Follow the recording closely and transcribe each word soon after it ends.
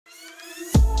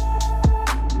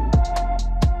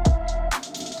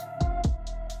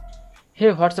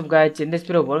Hey, what's up guys, in this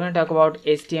video we're going to talk about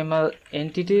HTML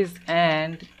entities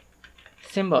and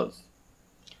symbols.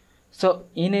 So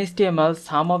in HTML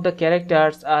some of the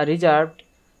characters are reserved,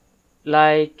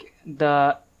 like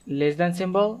the less than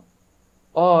symbol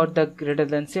or the greater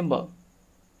than symbol.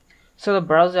 So the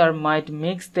browser might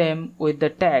mix them with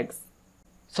the tags.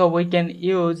 So we can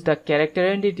use the character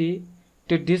entity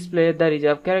to display the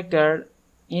reserved character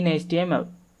in HTML.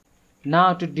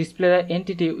 Now to display the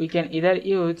entity we can either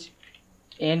use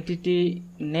entity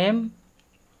name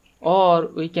or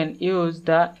we can use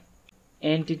the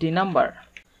entity number.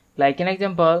 Like an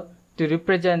example, to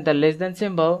represent the less than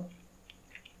symbol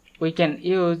we can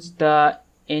use the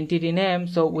entity name,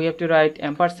 so we have to write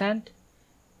ampersand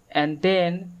and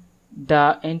then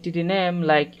the entity name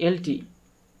like LT,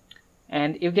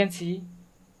 and you can see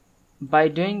by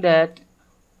doing that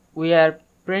we are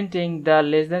printing the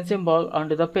less than symbol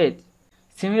onto the page.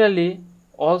 Similarly,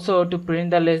 also to print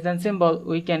the less than symbol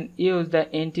we can use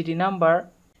the entity number,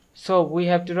 so we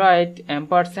have to write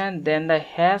ampersand then the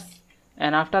hash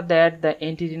and after that the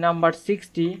entity number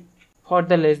 60 for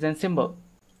the less than symbol.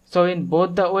 So in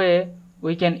both the way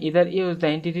we can either use the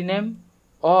entity name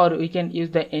or we can use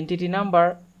the entity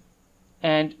number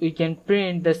and we can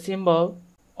print the symbol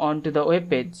onto the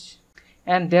web page.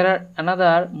 And there are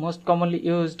another most commonly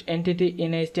used entity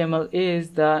in HTML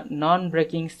is the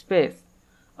non-breaking space.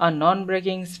 A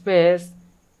non-breaking space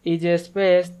is a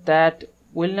space that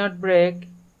will not break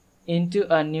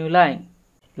into a new line.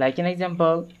 Like an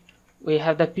example, we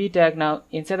have the p tag. Now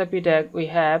inside the p tag we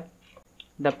have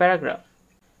the paragraph.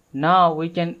 Now we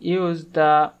can use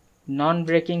the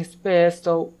non-breaking space,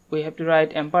 so we have to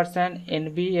write ampersand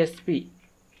NBSP.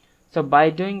 So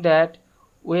by doing that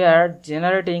we are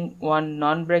generating one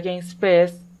non-breaking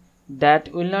space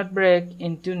that will not break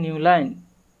into new line.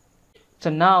 So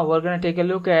now we're going to take a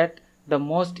look at the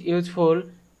most useful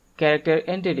character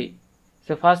entity.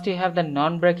 So first you have the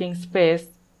non-breaking space,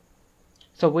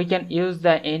 so we can use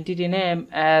the entity name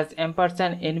as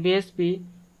ampersand NBSP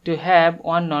to have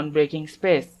one non-breaking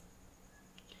space.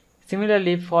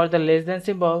 Similarly, for the less than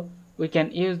symbol we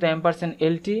can use the ampersand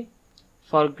LT.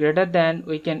 For greater than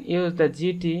we can use the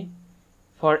GT.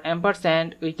 For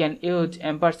ampersand we can use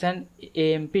ampersand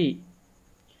AMP.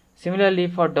 Similarly,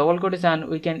 for double quotation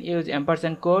we can use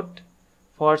ampersand quote.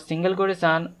 For single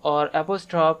quotation or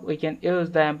apostrophe we can use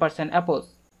the ampersand apos.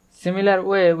 Similar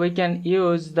way we can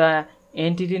use the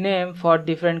entity name for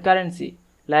different currency.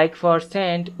 Like for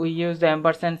cent we use the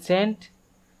ampersand cent.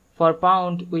 For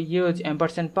pound we use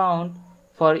ampersand pound.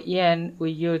 For yen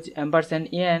we use ampersand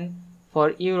yen.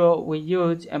 For euro we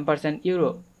use ampersand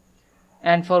euro.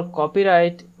 And for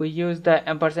copyright we use the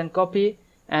ampersand copy,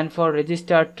 and for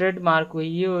registered trademark we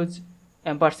use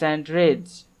ampersand reg.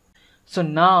 So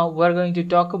now we are going to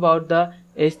talk about the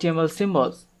HTML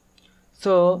symbols.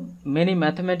 So many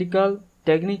mathematical,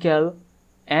 technical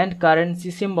and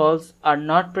currency symbols are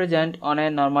not present on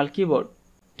a normal keyboard.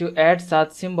 To add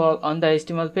such symbol on the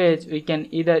HTML page we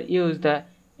can either use the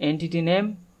entity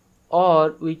name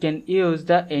or we can use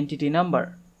the entity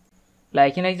number.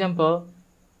 Like an example,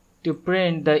 to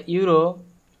print the euro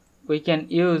we can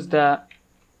use the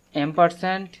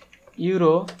ampersand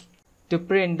euro to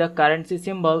print the currency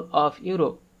symbol of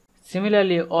euro.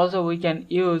 Similarly, also we can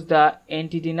use the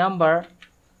entity number,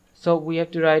 so we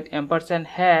have to write ampersand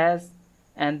hash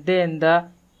and then the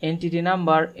entity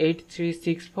number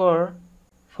 8364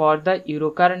 for the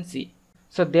euro currency.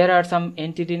 So there are some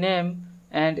entity name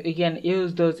and we can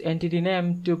use those entity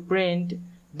name to print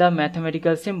the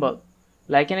mathematical symbol.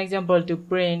 Like an example, to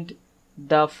print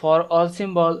the for all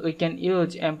symbol we can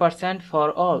use ampersand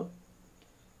for all,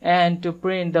 and to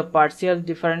print the partial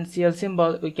differential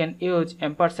symbol we can use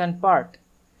ampersand part.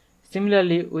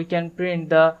 Similarly, we can print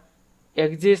the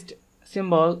exist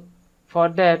symbol, for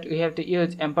that we have to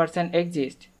use ampersand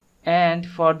exist, and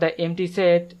for the empty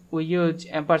set we use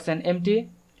ampersand empty.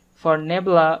 For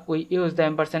nebula we use the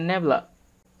ampersand nebula.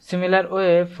 Similar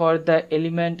way, for the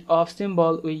element of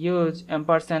symbol we use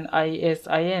ampersand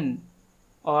ISIN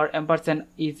or ampersand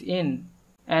is in,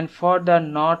 and for the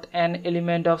not an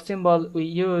element of symbol we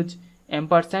use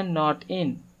ampersand not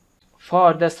in.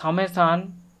 For the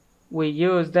summation we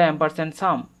use the ampersand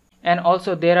sum. And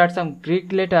also there are some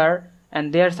Greek letter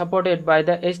and they are supported by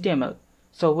the HTML,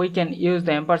 so we can use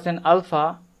the ampersand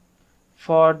alpha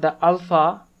for the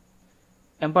alpha,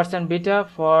 ampersand beta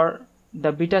for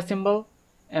the beta symbol,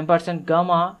 ampersand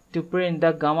gamma to print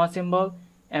the gamma symbol,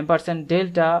 ampersand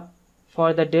delta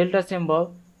for the delta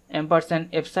symbol, ampersand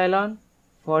epsilon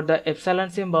for the epsilon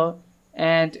symbol,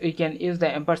 and we can use the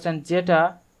ampersand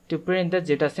zeta to print the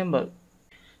zeta symbol.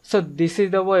 So this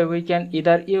is the way we can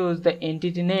either use the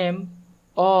entity name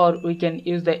or we can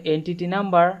use the entity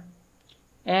number,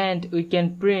 and we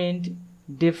can print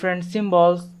different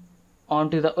symbols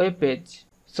onto the web page.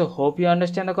 So hope you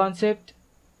understand the concept.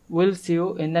 We'll see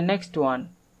you in the next one.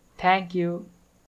 Thank you.